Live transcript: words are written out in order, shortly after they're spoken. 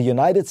The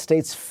United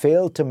States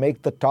failed to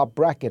make the top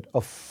bracket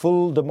of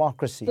full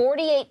democracy.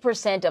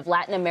 48% of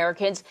Latin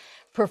Americans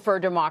prefer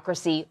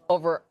democracy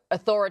over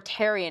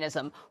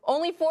authoritarianism.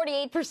 Only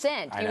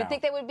 48%. You would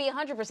think that would be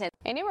 100%.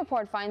 A new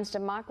report finds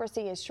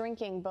democracy is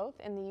shrinking both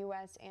in the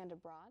U.S. and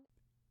abroad.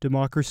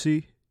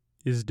 Democracy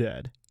is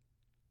dead.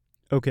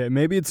 Okay,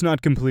 maybe it's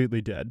not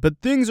completely dead,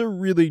 but things are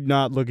really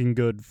not looking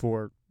good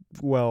for,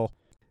 well,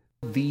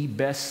 the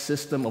best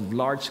system of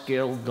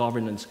large-scale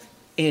governance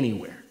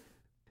anywhere.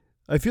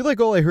 I feel like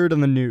all I heard on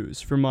the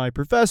news, from my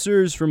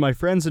professors, from my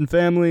friends and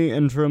family,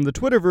 and from the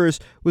Twitterverse,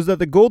 was that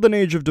the golden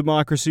age of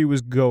democracy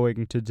was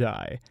going to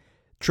die.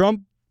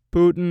 Trump,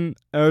 Putin,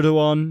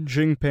 Erdogan,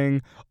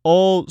 Jinping,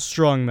 all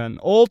strongmen,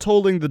 all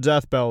tolling the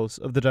death bells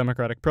of the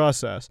democratic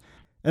process.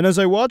 And as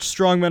I watched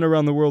strongmen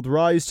around the world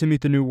rise to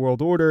meet the New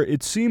World Order,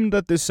 it seemed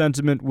that this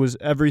sentiment was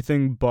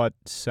everything but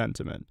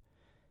sentiment.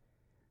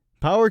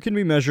 Power can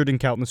be measured in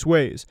countless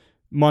ways.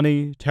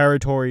 Money,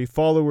 territory,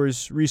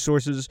 followers,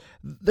 resources.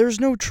 There's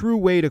no true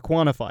way to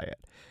quantify it.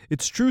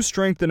 Its true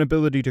strength and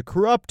ability to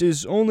corrupt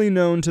is only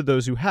known to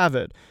those who have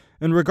it,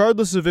 and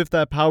regardless of if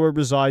that power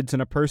resides in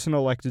a person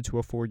elected to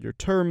a 4-year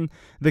term,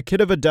 the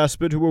kid of a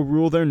despot who will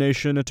rule their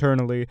nation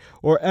eternally,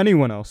 or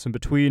anyone else in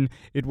between,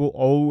 it will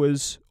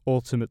always,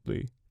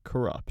 ultimately,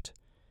 corrupt.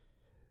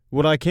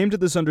 When I came to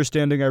this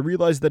understanding, I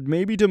realized that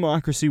maybe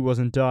democracy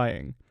wasn't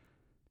dying.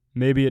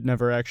 Maybe it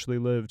never actually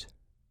lived.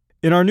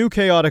 In our new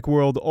chaotic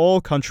world,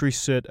 all countries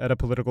sit at a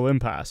political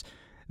impasse.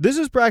 This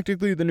is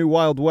practically the new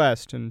Wild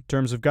West in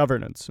terms of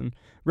governance, and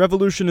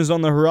revolution is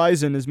on the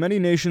horizon as many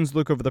nations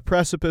look over the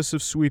precipice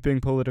of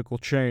sweeping political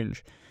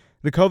change.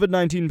 The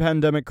COVID-19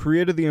 pandemic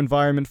created the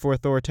environment for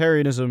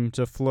authoritarianism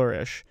to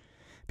flourish.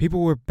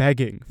 People were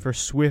begging for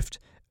swift,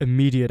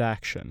 immediate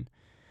action.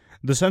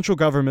 The central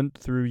government,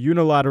 through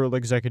unilateral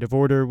executive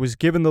order, was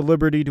given the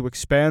liberty to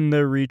expand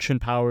their reach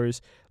and powers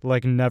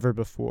like never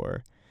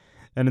before.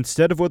 And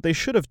instead of what they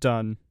should have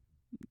done,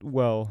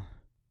 well...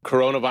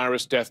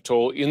 Coronavirus death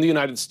toll in the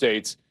United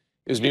States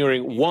is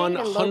nearing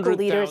 100,000. Local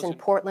leaders in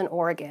Portland,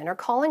 Oregon are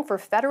calling for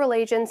federal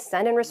agents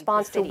sent in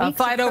response to a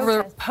fight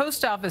over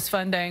post office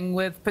funding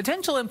with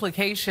potential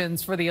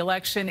implications for the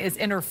election is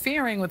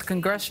interfering with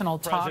congressional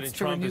talks. President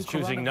Trump is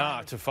choosing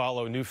not to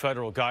follow new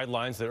federal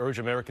guidelines that urge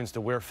Americans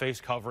to wear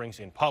face coverings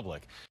in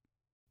public.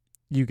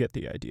 You get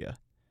the idea.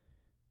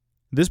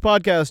 This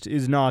podcast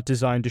is not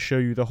designed to show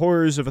you the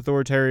horrors of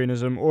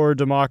authoritarianism or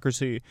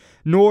democracy,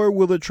 nor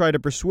will it try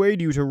to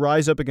persuade you to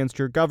rise up against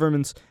your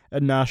governments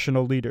and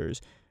national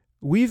leaders.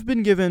 We've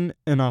been given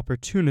an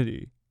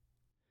opportunity.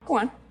 Go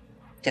on.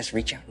 Just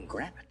reach out and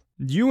grab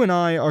it. You and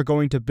I are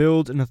going to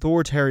build an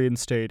authoritarian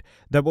state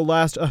that will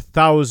last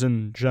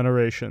 1,000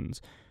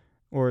 generations.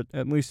 Or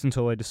at least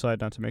until I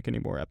decide not to make any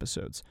more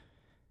episodes.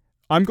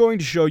 I'm going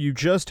to show you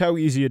just how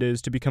easy it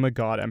is to become a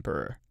god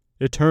emperor,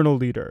 eternal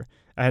leader,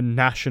 and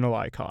national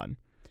icon.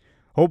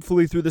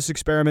 Hopefully through this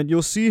experiment,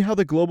 you'll see how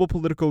the global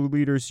political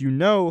leaders you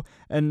know,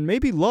 and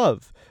maybe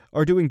love,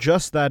 are doing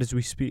just that as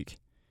we speak.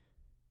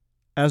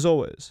 As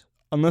always,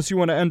 unless you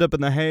want to end up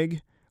in The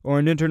Hague or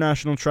an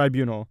international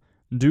tribunal,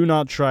 do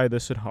not try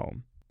this at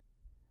home.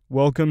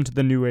 Welcome to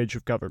the new age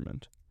of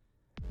government.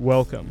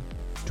 Welcome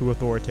to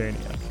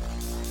Authoritania.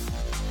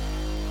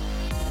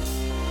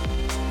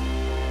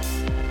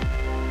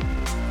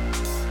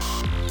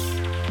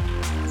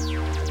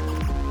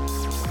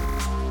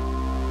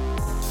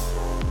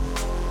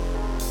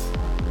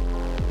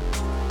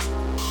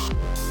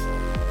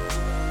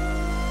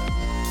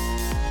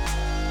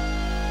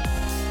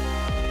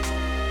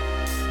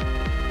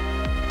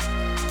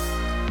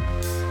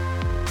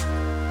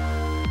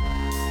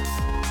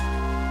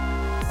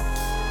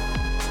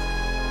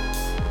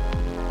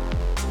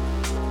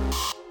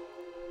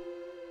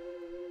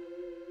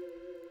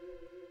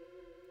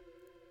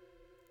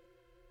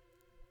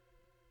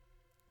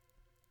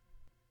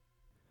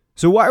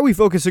 So why are we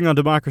focusing on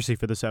democracy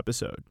for this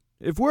episode?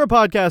 If we're a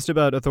podcast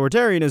about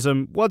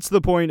authoritarianism, what's the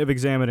point of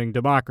examining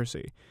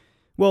democracy?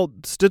 Well,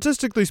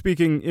 statistically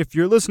speaking, if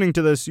you're listening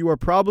to this, you are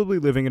probably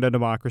living in a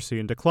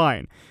democracy in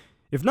decline.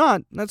 If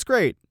not, that's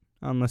great,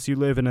 unless you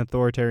live in an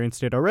authoritarian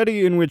state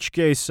already, in which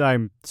case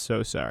I'm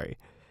so sorry.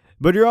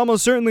 But you're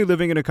almost certainly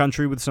living in a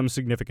country with some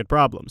significant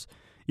problems.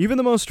 Even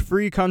the most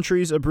free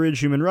countries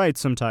abridge human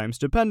rights sometimes,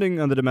 depending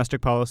on the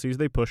domestic policies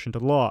they push into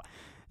law.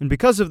 And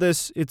because of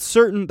this, it's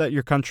certain that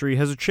your country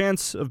has a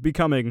chance of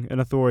becoming an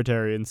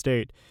authoritarian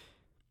state.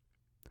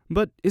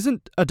 But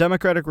isn't a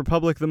democratic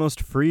republic the most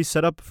free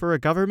setup for a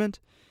government?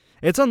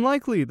 It's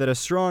unlikely that a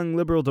strong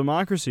liberal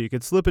democracy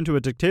could slip into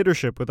a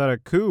dictatorship without a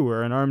coup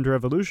or an armed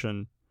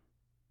revolution.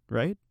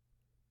 Right?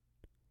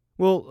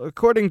 Well,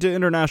 according to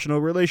international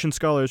relations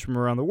scholars from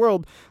around the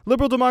world,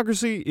 liberal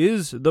democracy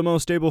is the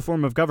most stable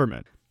form of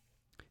government.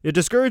 It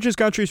discourages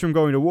countries from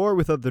going to war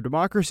with other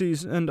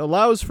democracies and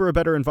allows for a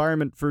better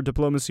environment for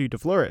diplomacy to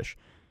flourish.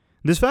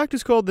 This fact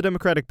is called the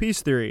democratic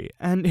peace theory,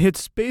 and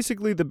it's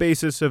basically the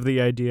basis of the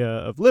idea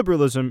of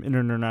liberalism in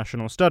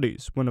international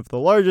studies, one of the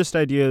largest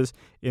ideas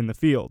in the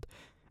field.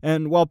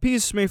 And while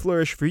peace may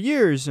flourish for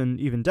years and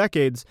even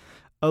decades,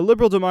 a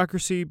liberal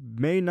democracy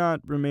may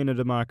not remain a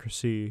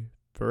democracy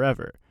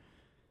forever.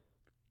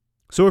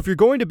 So if you're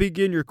going to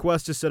begin your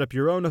quest to set up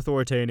your own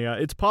authoritania,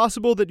 it's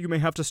possible that you may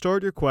have to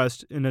start your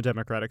quest in a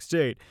democratic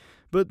state.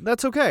 But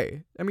that's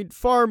okay. I mean,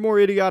 far more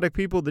idiotic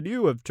people than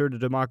you have turned a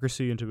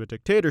democracy into a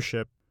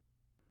dictatorship.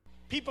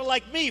 People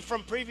like me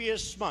from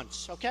previous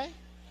months, okay?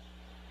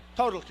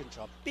 Total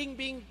control. Bing,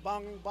 bing,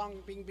 bong,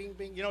 bong, bing, bing,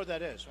 bing. You know what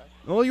that is, right?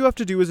 All you have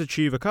to do is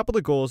achieve a couple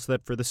of goals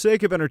that, for the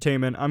sake of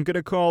entertainment, I'm going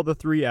to call the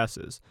 3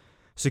 S's.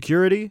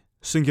 Security,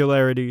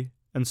 singularity,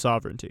 and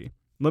sovereignty.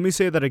 Let me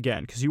say that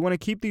again, because you want to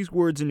keep these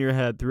words in your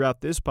head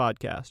throughout this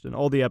podcast and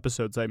all the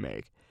episodes I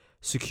make.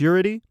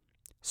 Security,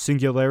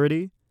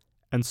 singularity,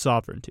 and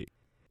sovereignty.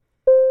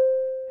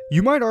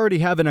 You might already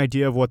have an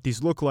idea of what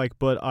these look like,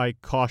 but I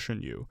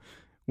caution you.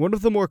 One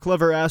of the more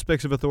clever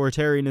aspects of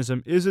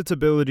authoritarianism is its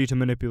ability to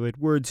manipulate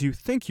words you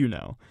think you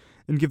know,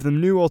 and give them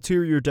new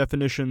ulterior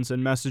definitions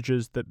and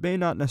messages that may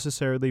not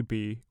necessarily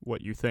be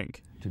what you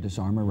think. To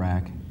disarm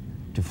Iraq,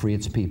 to free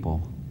its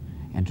people,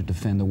 and to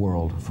defend the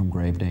world from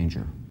grave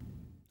danger.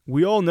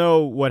 We all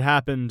know what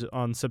happened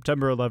on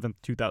September 11th,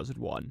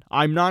 2001.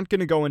 I'm not going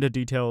to go into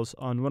details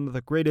on one of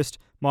the greatest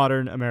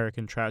modern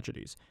American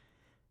tragedies.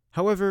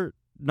 However,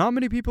 not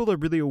many people are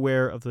really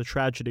aware of the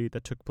tragedy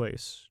that took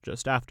place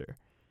just after.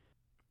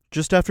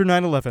 Just after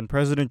 9/11,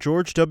 President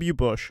George W.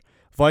 Bush,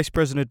 Vice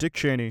President Dick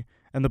Cheney,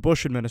 and the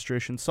Bush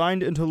administration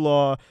signed into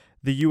law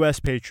the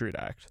U.S. Patriot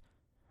Act.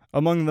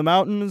 Among the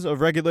mountains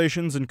of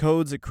regulations and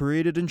codes it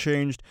created and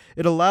changed,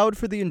 it allowed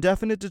for the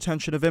indefinite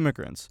detention of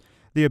immigrants,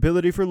 the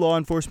ability for law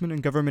enforcement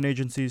and government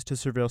agencies to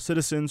surveil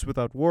citizens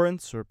without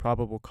warrants or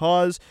probable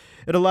cause.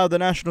 It allowed the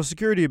National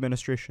Security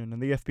Administration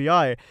and the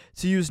FBI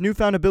to use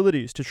newfound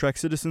abilities to track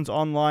citizens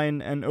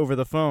online and over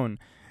the phone.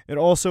 It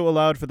also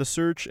allowed for the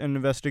search and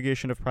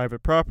investigation of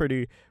private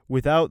property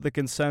without the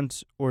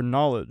consent or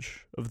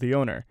knowledge of the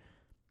owner.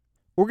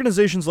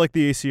 Organizations like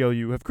the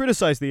ACLU have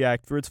criticized the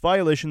act for its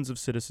violations of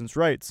citizens'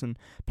 rights, and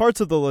parts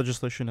of the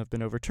legislation have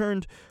been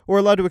overturned or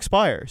allowed to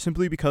expire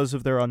simply because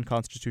of their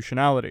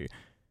unconstitutionality.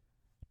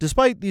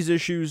 Despite these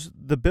issues,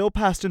 the bill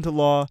passed into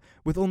law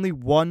with only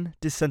one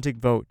dissenting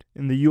vote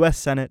in the U.S.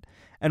 Senate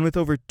and with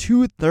over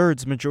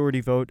 2/3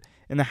 majority vote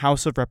in the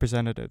House of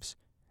Representatives.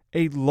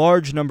 A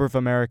large number of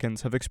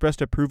Americans have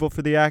expressed approval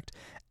for the act,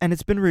 and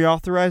it's been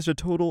reauthorized a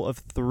total of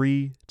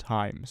 3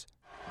 times.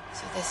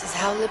 So this is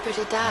how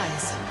liberty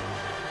dies.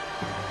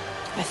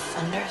 With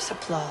thunderous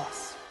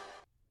applause.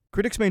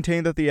 Critics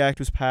maintain that the act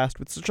was passed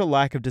with such a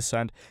lack of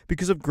dissent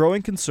because of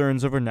growing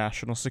concerns over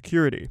national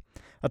security,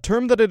 a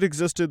term that had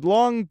existed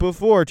long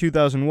before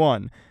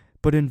 2001,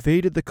 but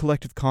invaded the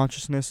collective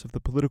consciousness of the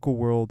political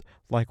world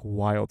like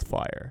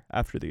wildfire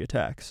after the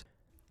attacks.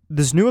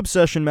 This new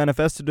obsession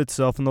manifested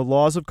itself in the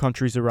laws of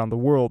countries around the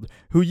world,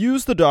 who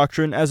used the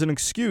doctrine as an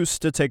excuse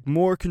to take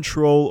more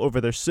control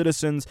over their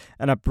citizens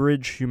and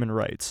abridge human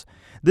rights.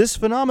 This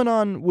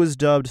phenomenon was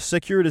dubbed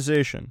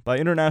securitization by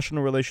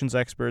international relations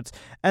experts,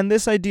 and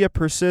this idea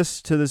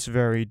persists to this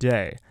very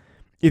day.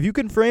 If you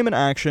can frame an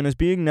action as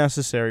being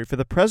necessary for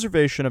the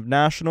preservation of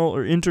national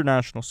or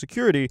international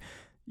security,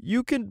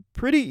 you can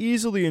pretty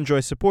easily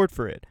enjoy support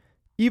for it,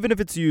 even if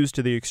it's used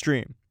to the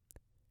extreme.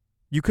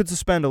 You could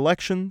suspend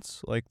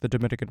elections, like the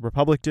Dominican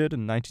Republic did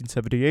in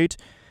 1978.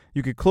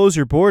 You could close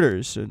your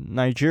borders in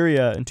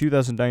Nigeria in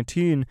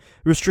 2019,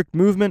 restrict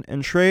movement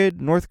and trade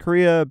in North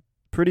Korea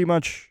pretty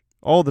much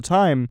all the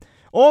time,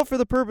 all for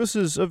the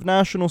purposes of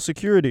national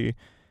security.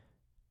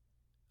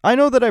 I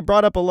know that I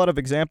brought up a lot of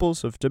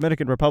examples of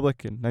Dominican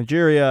Republic and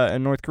Nigeria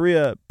and North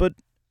Korea, but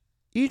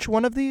each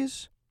one of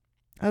these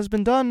has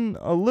been done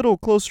a little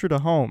closer to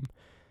home.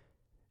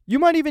 You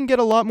might even get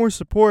a lot more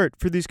support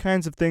for these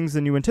kinds of things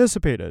than you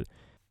anticipated.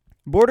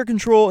 Border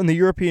control in the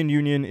European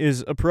Union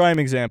is a prime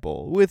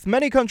example, with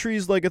many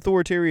countries like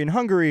authoritarian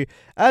Hungary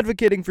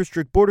advocating for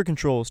strict border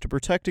controls to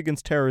protect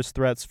against terrorist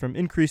threats from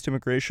increased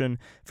immigration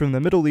from the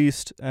Middle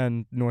East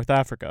and North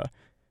Africa.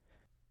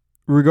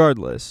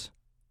 Regardless,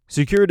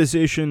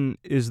 securitization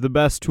is the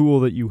best tool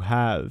that you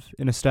have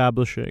in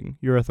establishing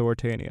your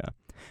authoritania.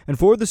 And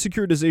for the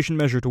securitization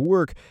measure to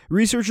work,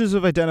 researchers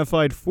have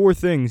identified 4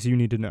 things you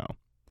need to know.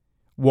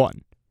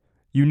 1.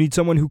 You need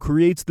someone who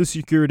creates the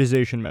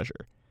securitization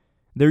measure.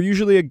 They're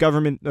usually a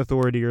government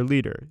authority or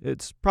leader.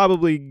 It's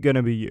probably going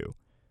to be you.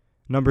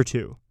 Number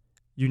 2.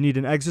 You need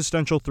an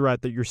existential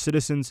threat that your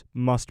citizens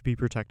must be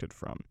protected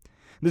from.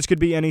 This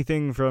could be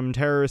anything from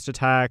terrorist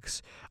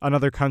attacks,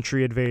 another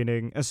country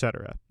invading,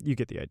 etc. You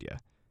get the idea.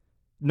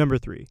 Number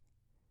 3.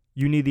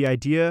 You need the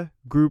idea,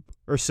 group,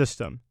 or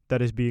system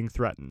that is being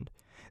threatened.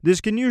 This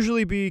can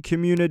usually be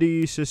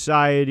community,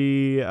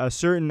 society, a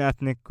certain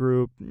ethnic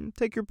group.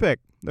 Take your pick.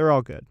 They're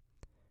all good.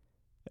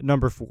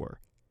 Number 4.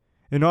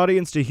 An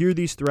audience to hear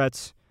these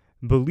threats,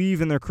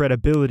 believe in their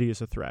credibility as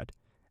a threat,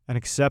 and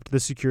accept the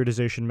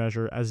securitization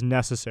measure as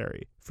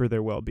necessary for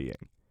their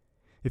well-being.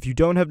 If you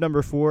don't have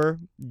number 4,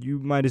 you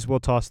might as well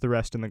toss the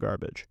rest in the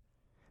garbage.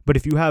 But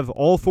if you have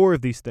all 4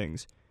 of these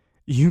things,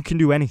 you can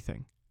do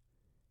anything.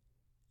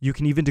 You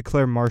can even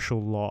declare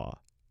martial law.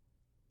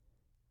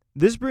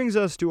 This brings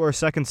us to our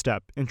second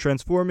step in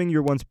transforming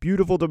your once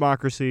beautiful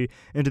democracy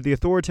into the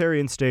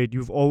authoritarian state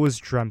you've always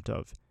dreamt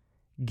of: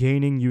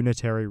 gaining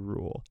unitary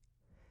rule.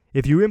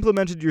 If you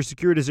implemented your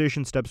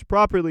securitization steps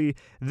properly,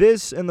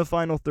 this and the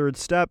final third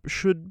step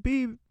should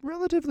be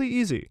relatively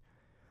easy.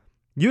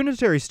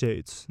 Unitary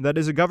states, that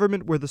is, a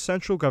government where the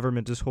central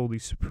government is wholly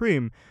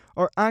supreme,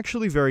 are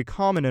actually very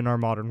common in our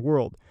modern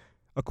world.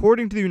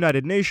 According to the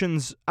United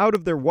Nations, out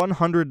of their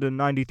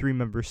 193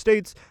 member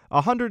states,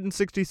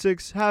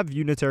 166 have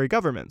unitary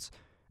governments.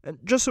 And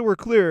just so we're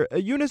clear,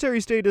 a unitary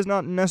state is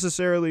not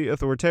necessarily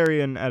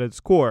authoritarian at its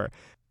core.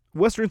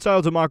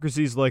 Western-style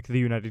democracies like the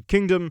United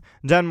Kingdom,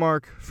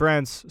 Denmark,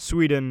 France,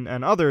 Sweden,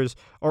 and others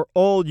are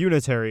all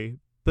unitary,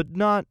 but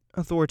not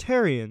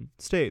authoritarian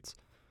states.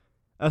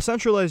 A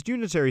centralized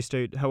unitary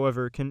state,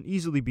 however, can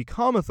easily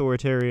become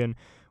authoritarian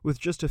with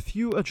just a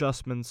few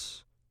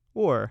adjustments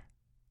or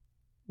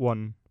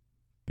one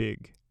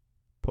big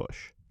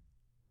push.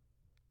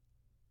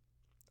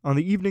 On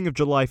the evening of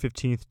July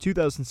 15,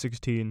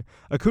 2016,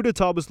 a coup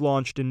d'etat was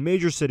launched in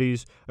major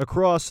cities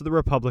across the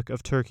Republic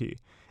of Turkey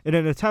in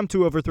an attempt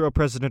to overthrow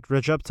President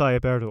Recep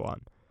Tayyip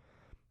Erdogan.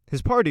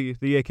 His party,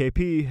 the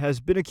AKP,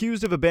 has been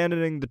accused of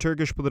abandoning the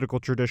Turkish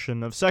political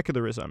tradition of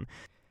secularism.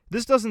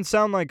 This doesn't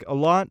sound like a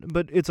lot,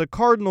 but it's a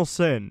cardinal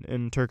sin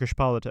in Turkish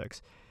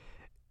politics.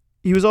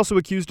 He was also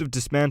accused of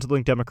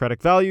dismantling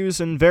democratic values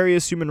and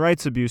various human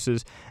rights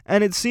abuses,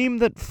 and it seemed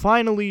that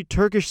finally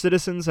Turkish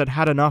citizens had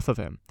had enough of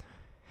him.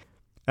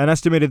 An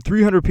estimated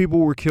 300 people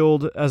were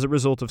killed as a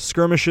result of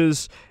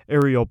skirmishes,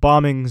 aerial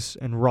bombings,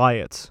 and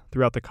riots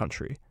throughout the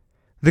country.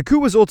 The coup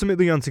was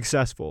ultimately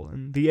unsuccessful,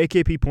 and the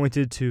AKP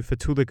pointed to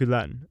Fethullah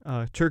Gulen,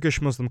 a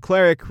Turkish Muslim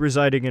cleric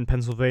residing in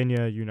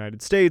Pennsylvania,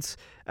 United States,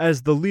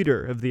 as the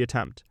leader of the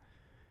attempt.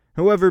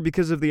 However,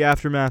 because of the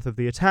aftermath of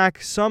the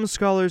attack, some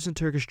scholars and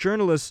Turkish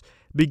journalists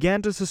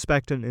began to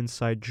suspect an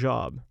inside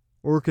job,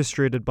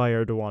 orchestrated by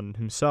Erdogan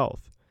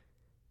himself.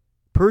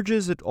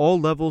 Purges at all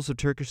levels of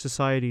Turkish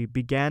society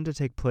began to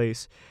take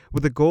place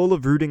with the goal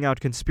of rooting out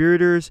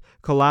conspirators,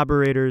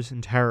 collaborators,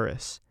 and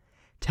terrorists.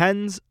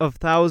 Tens of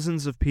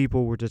thousands of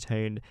people were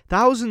detained.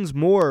 Thousands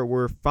more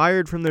were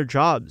fired from their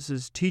jobs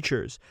as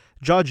teachers,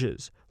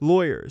 judges,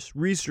 lawyers,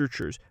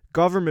 researchers,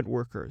 government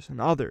workers,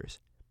 and others.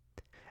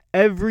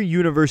 Every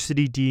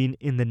university dean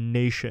in the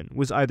nation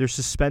was either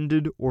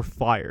suspended or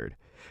fired.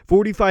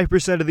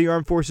 45% of the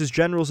armed forces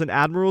generals and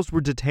admirals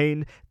were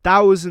detained.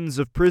 Thousands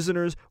of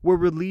prisoners were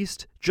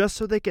released just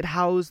so they could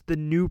house the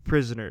new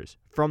prisoners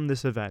from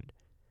this event.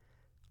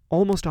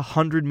 Almost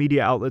 100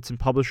 media outlets and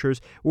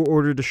publishers were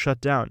ordered to shut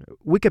down.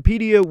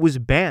 Wikipedia was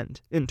banned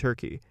in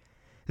Turkey.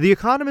 The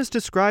Economist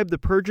described the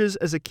purges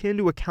as akin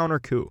to a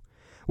counter-coup,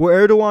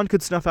 where Erdogan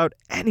could snuff out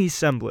any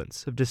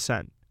semblance of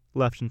dissent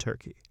left in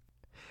Turkey.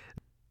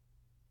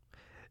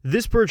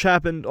 This purge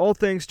happened all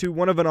thanks to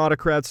one of an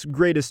autocrat's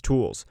greatest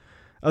tools,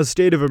 a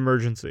state of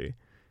emergency.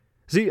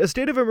 See, a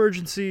state of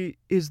emergency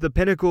is the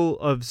pinnacle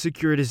of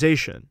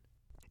securitization.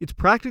 It's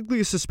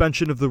practically a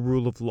suspension of the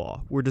rule of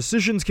law, where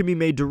decisions can be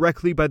made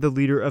directly by the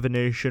leader of a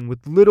nation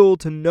with little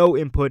to no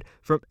input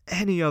from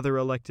any other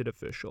elected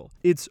official.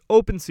 It's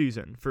open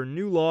season for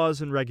new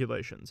laws and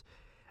regulations.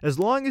 As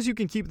long as you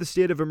can keep the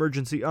state of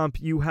emergency up,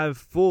 you have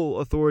full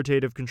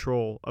authoritative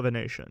control of a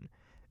nation.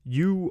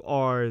 You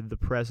are the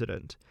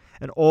president,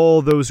 and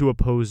all those who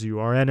oppose you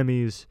are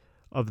enemies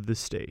of the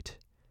state.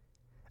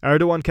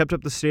 Erdogan kept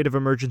up the state of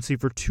emergency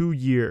for 2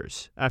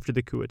 years after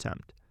the coup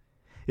attempt.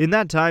 In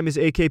that time, his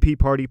AKP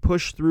party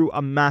pushed through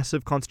a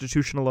massive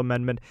constitutional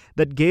amendment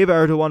that gave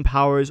Erdogan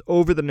powers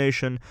over the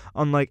nation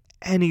unlike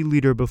any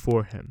leader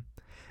before him.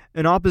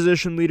 An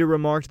opposition leader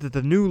remarked that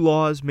the new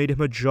laws made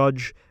him a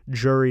judge,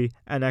 jury,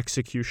 and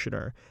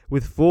executioner,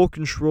 with full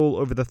control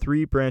over the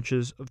 3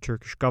 branches of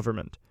Turkish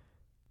government.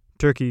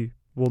 Turkey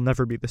will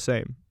never be the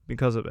same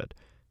because of it.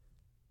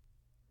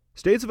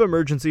 States of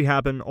emergency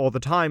happen all the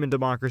time in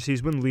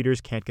democracies when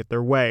leaders can't get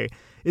their way.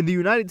 In the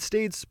United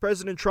States,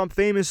 President Trump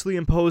famously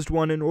imposed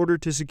one in order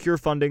to secure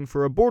funding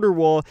for a border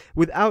wall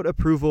without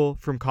approval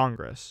from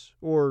Congress,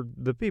 or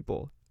the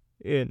people,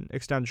 in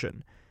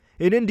extension.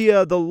 In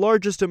India, the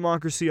largest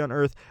democracy on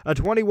earth, a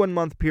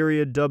 21-month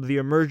period dubbed the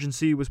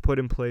emergency was put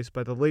in place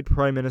by the late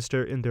Prime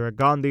Minister Indira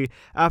Gandhi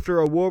after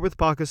a war with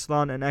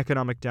Pakistan and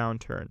economic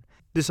downturn.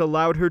 This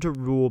allowed her to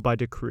rule by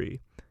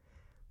decree.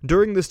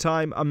 During this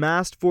time, a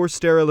mass forced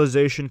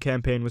sterilization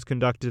campaign was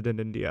conducted in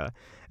India,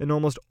 and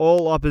almost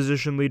all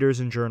opposition leaders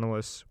and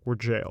journalists were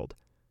jailed.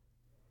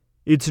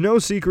 It's no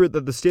secret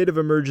that the state of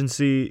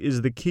emergency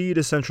is the key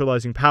to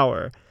centralizing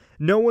power.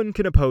 No one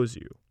can oppose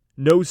you.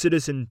 No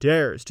citizen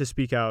dares to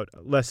speak out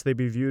lest they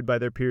be viewed by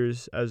their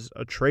peers as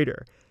a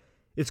traitor.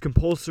 It's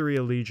compulsory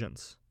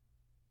allegiance.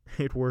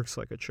 It works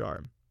like a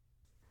charm.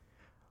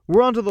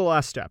 We're on to the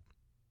last step.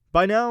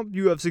 By now,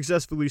 you have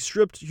successfully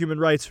stripped human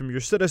rights from your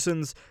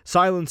citizens,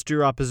 silenced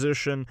your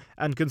opposition,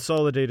 and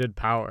consolidated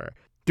power.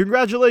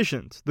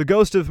 Congratulations! The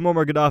ghost of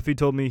Muammar Gaddafi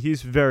told me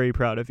he's very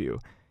proud of you.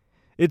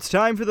 It's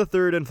time for the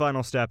third and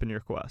final step in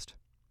your quest.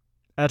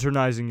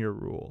 Eternizing your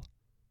rule.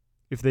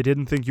 If they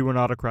didn't think you were an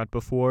autocrat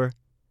before,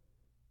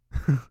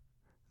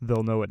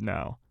 they'll know it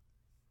now.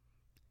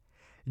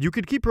 You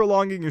could keep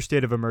prolonging your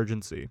state of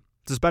emergency,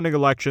 suspending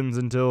elections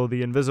until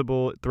the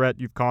invisible threat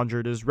you've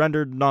conjured is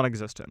rendered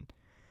non-existent.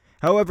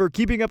 However,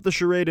 keeping up the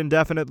charade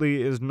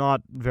indefinitely is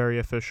not very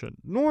efficient,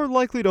 nor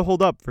likely to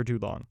hold up for too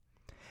long.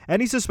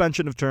 Any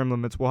suspension of term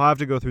limits will have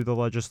to go through the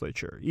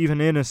legislature,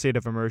 even in a state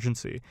of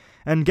emergency,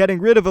 and getting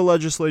rid of a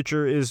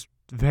legislature is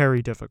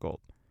very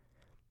difficult.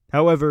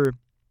 However,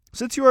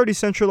 since you already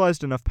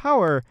centralized enough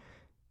power,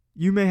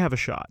 you may have a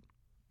shot.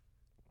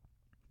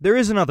 There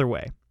is another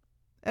way,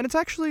 and it's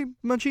actually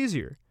much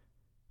easier.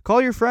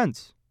 Call your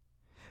friends.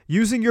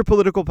 Using your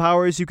political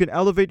powers, you can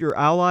elevate your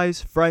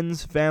allies,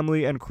 friends,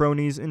 family, and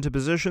cronies into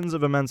positions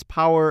of immense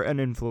power and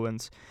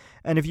influence.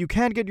 And if you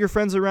can't get your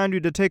friends around you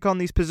to take on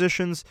these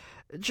positions,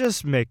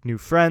 just make new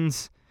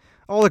friends.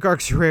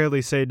 Oligarchs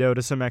rarely say no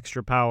to some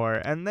extra power,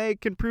 and they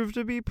can prove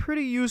to be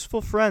pretty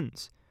useful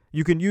friends.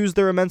 You can use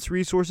their immense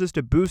resources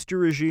to boost your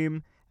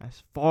regime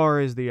as far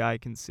as the eye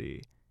can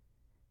see.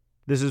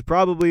 This is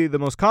probably the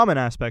most common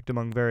aspect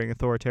among varying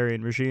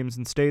authoritarian regimes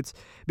and states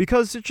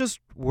because it just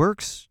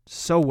works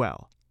so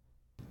well.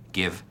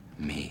 Give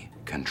me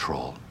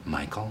control,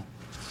 Michael.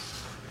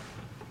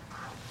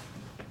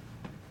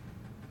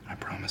 I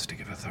promise to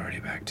give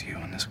authority back to you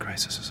when this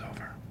crisis is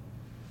over.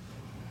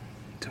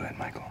 Do it,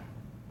 Michael.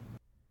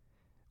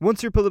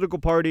 Once your political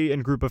party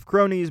and group of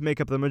cronies make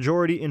up the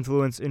majority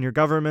influence in your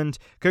government,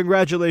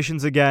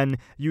 congratulations again,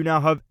 you now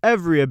have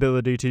every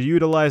ability to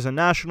utilize a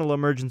national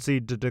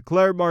emergency to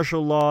declare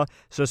martial law,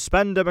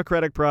 suspend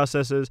democratic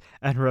processes,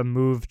 and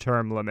remove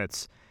term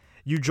limits.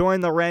 You join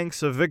the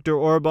ranks of Viktor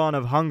Orban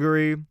of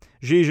Hungary,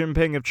 Xi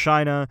Jinping of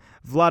China,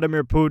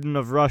 Vladimir Putin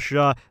of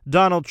Russia,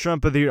 Donald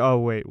Trump of the... Oh,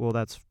 wait, well,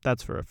 that's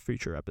for a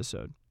future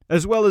episode.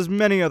 As well as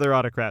many other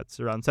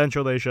autocrats around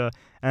Central Asia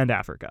and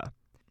Africa.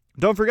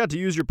 Don't forget to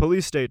use your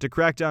police state to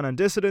crack down on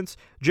dissidents,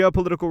 jail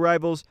political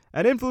rivals,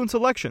 and influence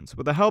elections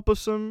with the help of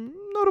some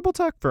notable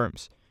tech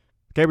firms.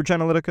 Cambridge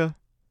Analytica,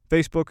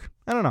 Facebook,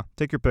 I don't know,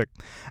 take your pick.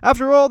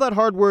 After all that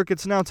hard work,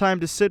 it's now time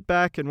to sit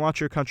back and watch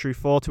your country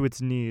fall to its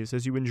knees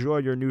as you enjoy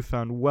your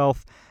newfound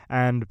wealth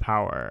and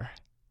power.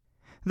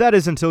 That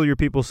is until your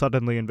people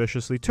suddenly and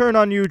viciously turn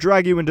on you,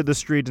 drag you into the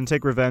street, and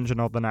take revenge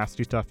on all the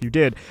nasty stuff you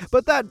did.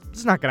 But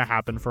that's not going to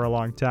happen for a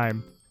long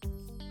time.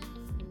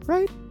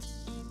 Right?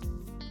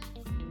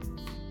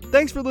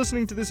 Thanks for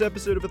listening to this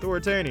episode of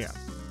Authoritania.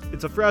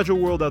 It's a fragile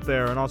world out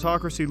there, and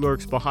autocracy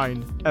lurks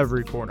behind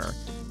every corner.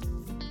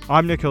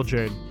 I'm Nikhil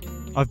Jain.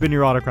 I've been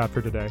your autocrat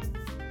for today.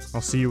 I'll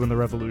see you in the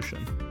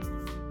revolution.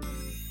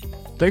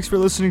 Thanks for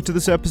listening to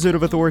this episode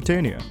of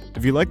Authoritania.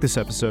 If you like this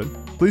episode,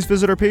 please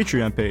visit our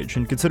Patreon page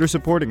and consider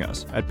supporting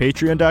us at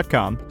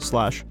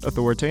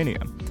patreon.com/Authoritania.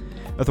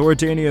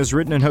 Authoritania is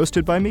written and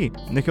hosted by me,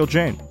 Nikhil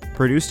Jain,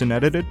 produced and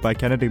edited by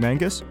Kennedy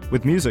Mangus,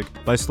 with music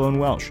by Sloan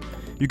Welsh.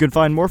 You can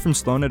find more from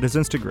Sloan at his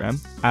Instagram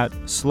at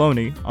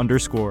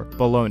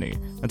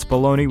Sloany_baloney. That's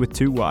baloney with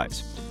 2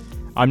 Y's.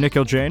 I'm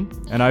Nikhil Jain,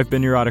 and I've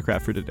been your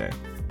autocrat for today.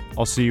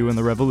 I'll see you in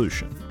the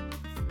revolution.